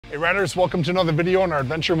Hey riders, welcome to another video in our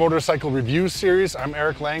Adventure Motorcycle Review series. I'm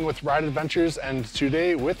Eric Lange with Ride Adventures, and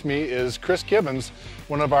today with me is Chris Gibbons,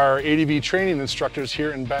 one of our ADV training instructors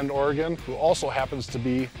here in Bend, Oregon, who also happens to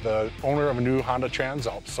be the owner of a new Honda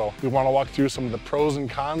Transalp. So we want to walk through some of the pros and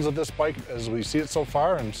cons of this bike as we see it so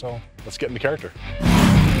far, and so let's get into character.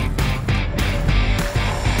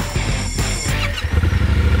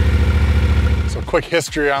 So quick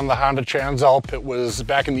history on the Honda Transalp. It was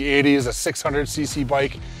back in the 80s, a 600cc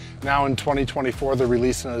bike. Now in 2024, they're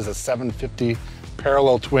releasing it as a 750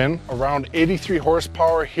 parallel twin. Around 83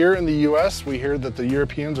 horsepower here in the US. We hear that the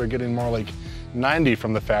Europeans are getting more like 90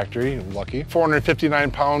 from the factory, lucky.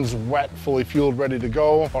 459 pounds wet, fully fueled, ready to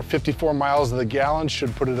go. About 54 miles to the gallon,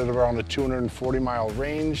 should put it at around a 240 mile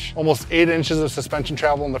range. Almost 8 inches of suspension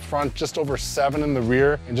travel in the front, just over 7 in the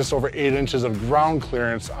rear, and just over 8 inches of ground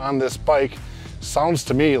clearance on this bike. Sounds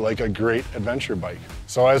to me like a great adventure bike.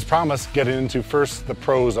 So as promised, getting into first the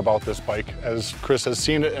pros about this bike, as Chris has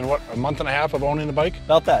seen it in what, a month and a half of owning the bike?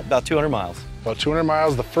 About that, about 200 miles. About 200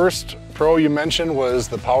 miles. The first pro you mentioned was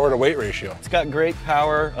the power to weight ratio. It's got great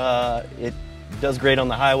power. It does great on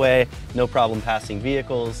the highway, no problem passing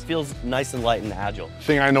vehicles. Feels nice and light and agile. The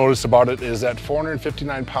thing I noticed about it is at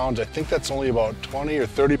 459 pounds, I think that's only about 20 or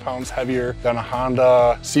 30 pounds heavier than a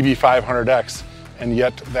Honda CB500X, and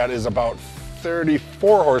yet that is about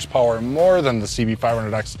 34 horsepower more than the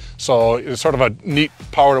CB500X. So it's sort of a neat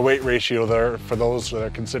power to weight ratio there for those that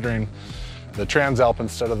are considering the Transalp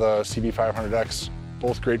instead of the CB500X.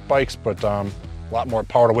 Both great bikes, but a lot more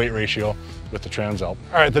power to weight ratio with the Transalp.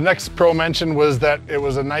 All right, the next pro mention was that it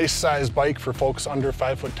was a nice size bike for folks under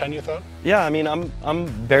 5'10", you thought? Yeah, I mean,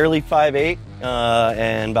 I'm barely 5'8",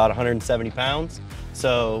 and about 170 pounds.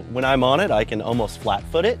 So when I'm on it, I can almost flat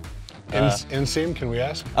foot it. Inseam, can we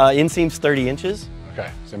ask? Inseam's 30 inches.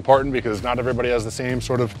 Okay, it's important because not everybody has the same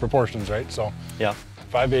sort of proportions, right? So yeah,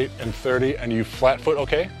 5'8" and 30, and you flat foot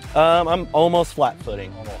okay? I'm almost flat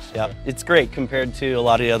footing. Almost. Yeah, okay. It's great compared to a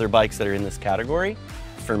lot of the other bikes that are in this category.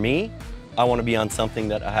 For me, I want to be on something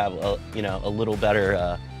that I have a little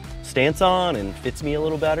better stance on and fits me a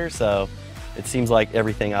little better. So it seems like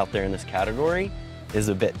everything out there in this category is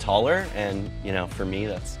a bit taller, and for me,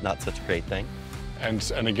 that's not such a great thing.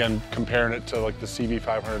 And again, comparing it to like the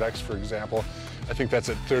CB500X, for example, I think that's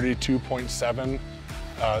at 32.7,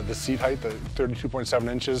 the seat height, the 32.7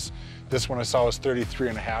 inches. This one I saw was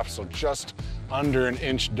 33.5, so just under an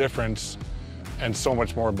inch difference, and so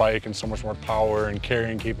much more bike and so much more power and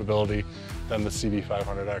carrying capability than the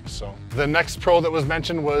CB500X. So the next pro that was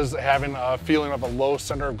mentioned was having a feeling of a low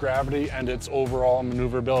center of gravity and its overall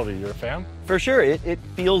maneuverability. You're a fan? For sure, it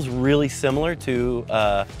feels really similar to,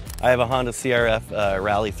 I have a Honda CRF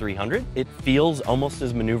Rally 300. It feels almost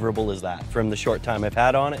as maneuverable as that from the short time I've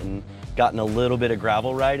had on it, and gotten a little bit of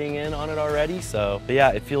gravel riding in on it already. So but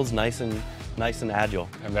yeah, it feels nice and agile.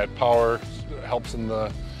 And that power helps in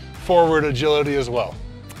the forward agility as well.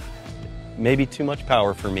 Maybe too much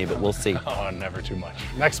power for me, but we'll see. Oh, never too much.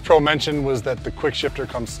 Next pro mention was that the quick shifter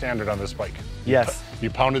comes standard on this bike. Yes.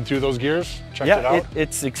 You pounded through those gears, checked it out? Yeah,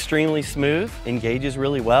 it's extremely smooth, engages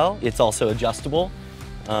really well. It's also adjustable,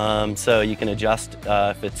 so you can adjust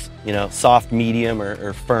if it's soft, medium,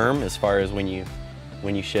 or firm as far as when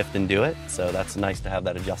you shift and do it. So that's nice to have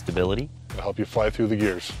that adjustability. It'll help you fly through the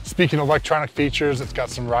gears. Speaking of electronic features, it's got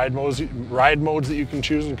some ride modes that you can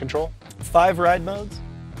choose and control. 5 ride modes.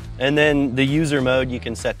 And then the user mode you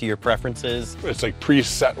can set to your preferences. It's like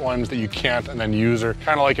preset ones that you can't, and then user.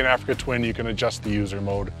 Kind of like an Africa Twin, you can adjust the user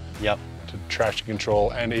mode. Yep. To traction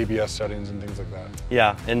control and ABS settings and things like that.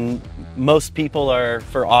 Yeah, and most people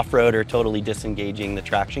for off-road are totally disengaging the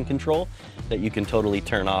traction control that you can totally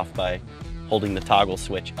turn off by holding the toggle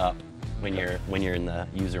switch up when you're in the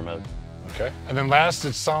user mode. Okay. And then last,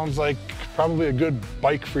 it sounds like probably a good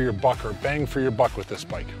bike for your buck, or bang for your buck with this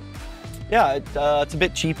bike. Yeah, it's a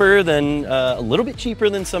bit cheaper than, a little bit cheaper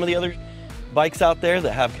than some of the other bikes out there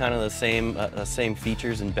that have kind of the same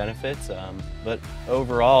features and benefits. But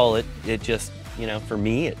overall, it just, for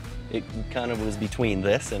me, it kind of was between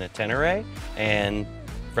this and a Tenere. And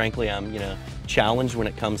frankly, I'm, challenged when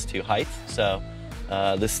it comes to height. So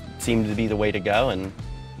this seemed to be the way to go. And,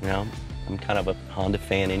 I'm kind of a Honda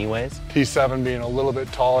fan anyways. T7 being a little bit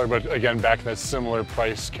taller, but again, back in that similar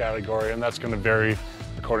price category, and that's going to vary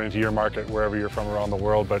according to your market, wherever you're from around the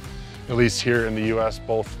world. But at least here in the US,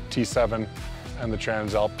 both T7 and the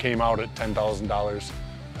Transalp came out at $10,000.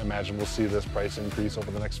 I imagine we'll see this price increase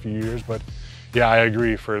over the next few years. But yeah, I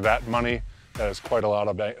agree, for that money, that is quite a lot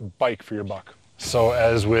of bike for your buck. So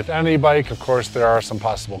as with any bike, of course, there are some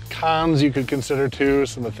possible cons you could consider too,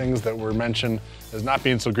 some of the things that were mentioned as not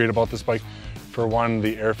being so great about this bike. for one,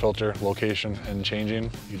 the air filter location and changing?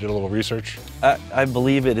 You did a little research? I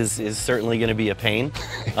believe it is certainly going to be a pain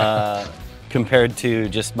compared to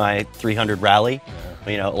just my 300 Rally.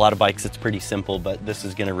 You know, a lot of bikes it's pretty simple, but this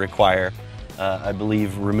is going to require, I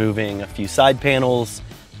believe, removing a few side panels,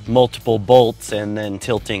 multiple bolts, and then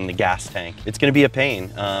tilting the gas tank. It's going to be a pain,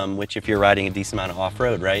 which if you're riding a decent amount of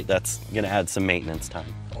off-road, right, that's going to add some maintenance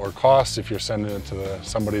time. Or cost if you're sending it to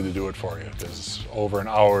somebody to do it for you, because over an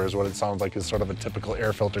hour is what it sounds like is sort of a typical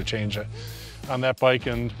air filter change on that bike,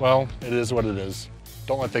 and well, it is what it is.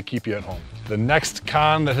 Don't let that keep you at home. The next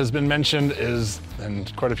con that has been mentioned is,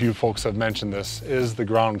 and quite a few folks have mentioned this, is the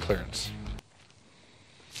ground clearance.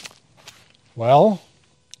 Well,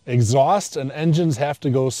 exhaust and engines have to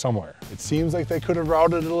go somewhere. It seems like they could have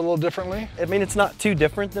routed it a little differently. I mean, it's not too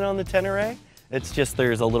different than on the Tenere. It's just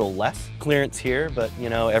there's a little less clearance here, but you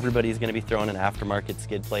know, everybody's going to be throwing an aftermarket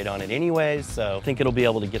skid plate on it anyways, so I think it'll be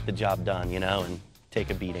able to get the job done, you know, and take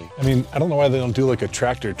a beating. I mean, I don't know why they don't do like a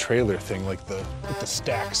tractor trailer thing like the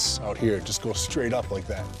stacks out here. Just go straight up like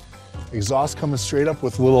that. Exhaust coming straight up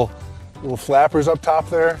with little flappers up top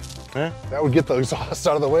there. That would get the exhaust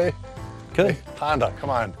out of the way. Good. Hey, Honda, come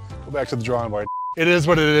on, go back to the drawing board. It is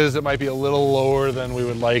what it is. It might be a little lower than we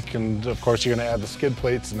would like, and of course you're going to add the skid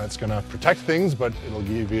plates, and that's going to protect things, but it'll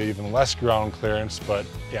give you even less ground clearance. But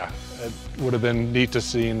yeah, it would have been neat to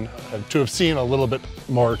have seen a little bit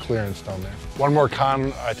more clearance down there. One more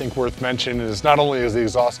con I think worth mentioning is not only is the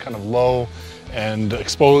exhaust kind of low and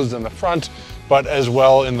exposed in the front, but as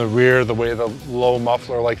well in the rear, the way the low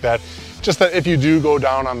muffler like that. Just that if you do go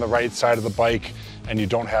down on the right side of the bike and you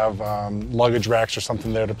don't have luggage racks or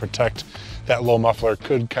something there to protect, that low muffler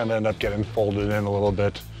could kind of end up getting folded in a little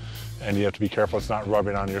bit, and you have to be careful it's not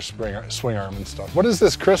rubbing on your swing arm and stuff. What is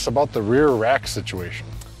this, Chris, about the rear rack situation?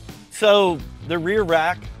 So the rear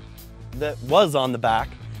rack that was on the back,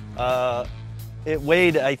 it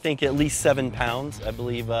weighed, I think, at least 7 pounds. I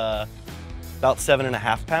believe about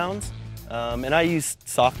 7.5 pounds. And I use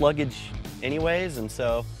soft luggage anyways, and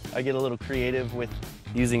so I get a little creative with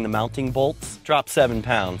using the mounting bolts. Drop 7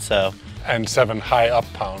 pounds, so. And 7 high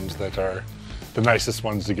up pounds that are the nicest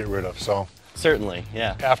ones to get rid of, so. Certainly,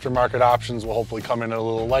 yeah. Aftermarket options will hopefully come in a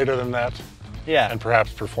little lighter than that. Yeah. And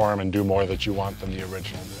perhaps perform and do more that you want than the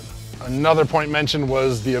original did. Another point mentioned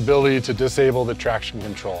was the ability to disable the traction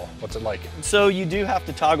control. What's it like? So you do have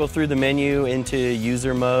to toggle through the menu into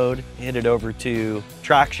user mode, hit it over to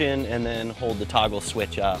traction, and then hold the toggle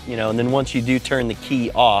switch up. You know, and then once you do turn the key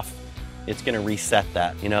off, it's going to reset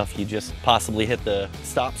that. You know, if you just possibly hit the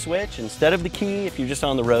stop switch instead of the key, if you're just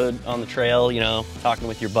on the road, on the trail, you know, talking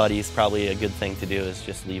with your buddies, probably a good thing to do is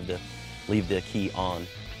just leave the key on.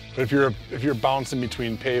 But if you're bouncing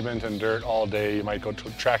between pavement and dirt all day, you might go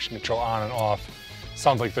to traction control on and off.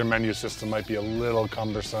 Sounds like their menu system might be a little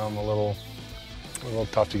cumbersome, a little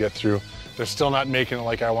tough to get through. They're still not making it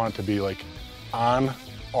like I want it to be, like on,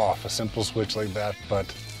 off, a simple switch like that,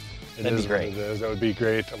 but it is what it is. That would be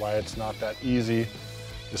great. Why it's not that easy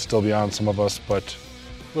is still beyond some of us, but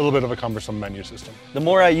a little bit of a cumbersome menu system. The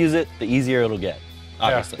more I use it, the easier it'll get.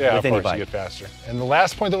 Obviously, yeah, of course, you get faster. And the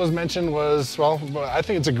last point that was mentioned was, well, I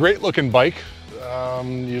think it's a great looking bike.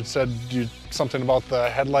 You said something about the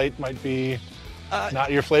headlight might be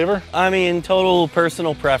not your flavor? I mean, total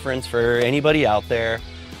personal preference for anybody out there.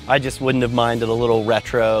 I just wouldn't have minded a little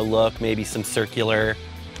retro look, maybe some circular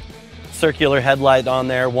headlight on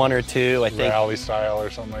there, 1 or 2. I think rally style or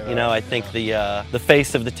something like that. You know, I think the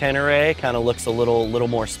face of the Tenere kind of looks a little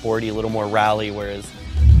more sporty, a little more rally, whereas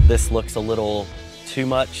this looks a little too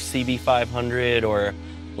much CB500 or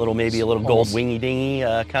maybe a little gold wingy dingy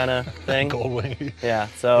kind of thing. Gold wingy. Yeah,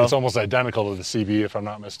 so it's almost identical to the CB if I'm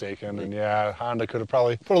not mistaken. And yeah, Honda could have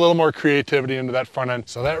probably put a little more creativity into that front end.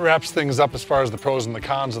 So that wraps things up as far as the pros and the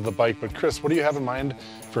cons of the bike. But Chris, what do you have in mind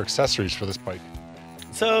for accessories for this bike?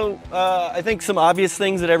 So I think some obvious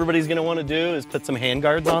things that everybody's going to want to do is put some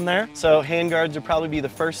handguards on there. So handguards would probably be the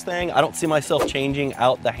first thing. I don't see myself changing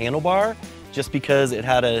out the handlebar just because it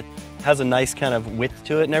has a nice kind of width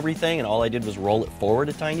to it and everything, and all I did was roll it forward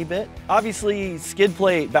a tiny bit. Obviously, skid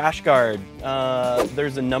plate, bash guard,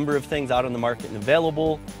 there's a number of things out on the market and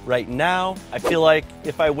available right now. I feel like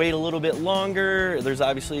if I wait a little bit longer, there's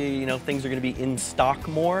obviously, you know, things are gonna be in stock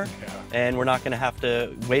more, and we're not gonna have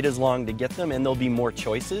to wait as long to get them, and there'll be more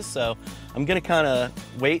choices. So I'm gonna kind of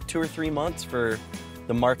wait 2 or 3 months for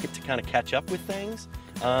the market to kind of catch up with things,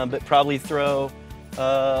 but probably throw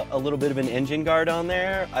a little bit of an engine guard on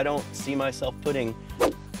there. I don't see myself putting,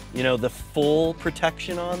 you know, the full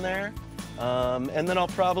protection on there. And then I'll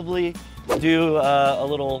probably do a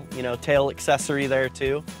little, you know, tail accessory there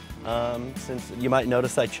too. Since you might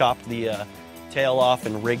notice I chopped the tail off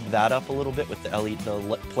and rigged that up a little bit with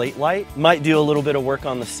the plate light. Might do a little bit of work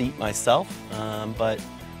on the seat myself, but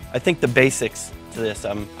I think the basics to this,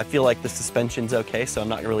 I feel like the suspension's okay, so I'm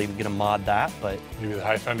not really gonna mod that, but maybe the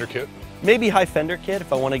high fender kit. Maybe high fender kit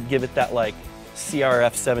if I want to give it that like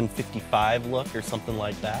CRF 755 look or something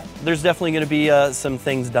like that. There's definitely going to be some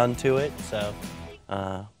things done to it, so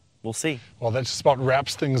we'll see. Well, that just about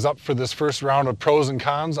wraps things up for this first round of pros and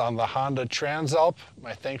cons on the Honda Transalp.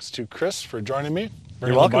 My thanks to Chris for joining me.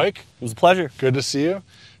 You're welcome. The bike. It was a pleasure. Good to see you.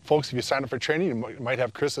 Folks, if you sign up for training, you might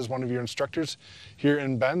have Chris as one of your instructors here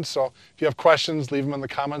in Bend. So if you have questions, leave them in the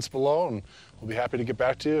comments below, and we'll be happy to get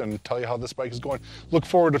back to you and tell you how this bike is going. Look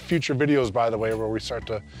forward to future videos, by the way, where we start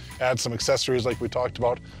to add some accessories like we talked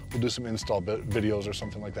about. We'll do some install videos or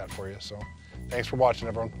something like that for you. So thanks for watching,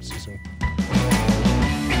 everyone. See you soon.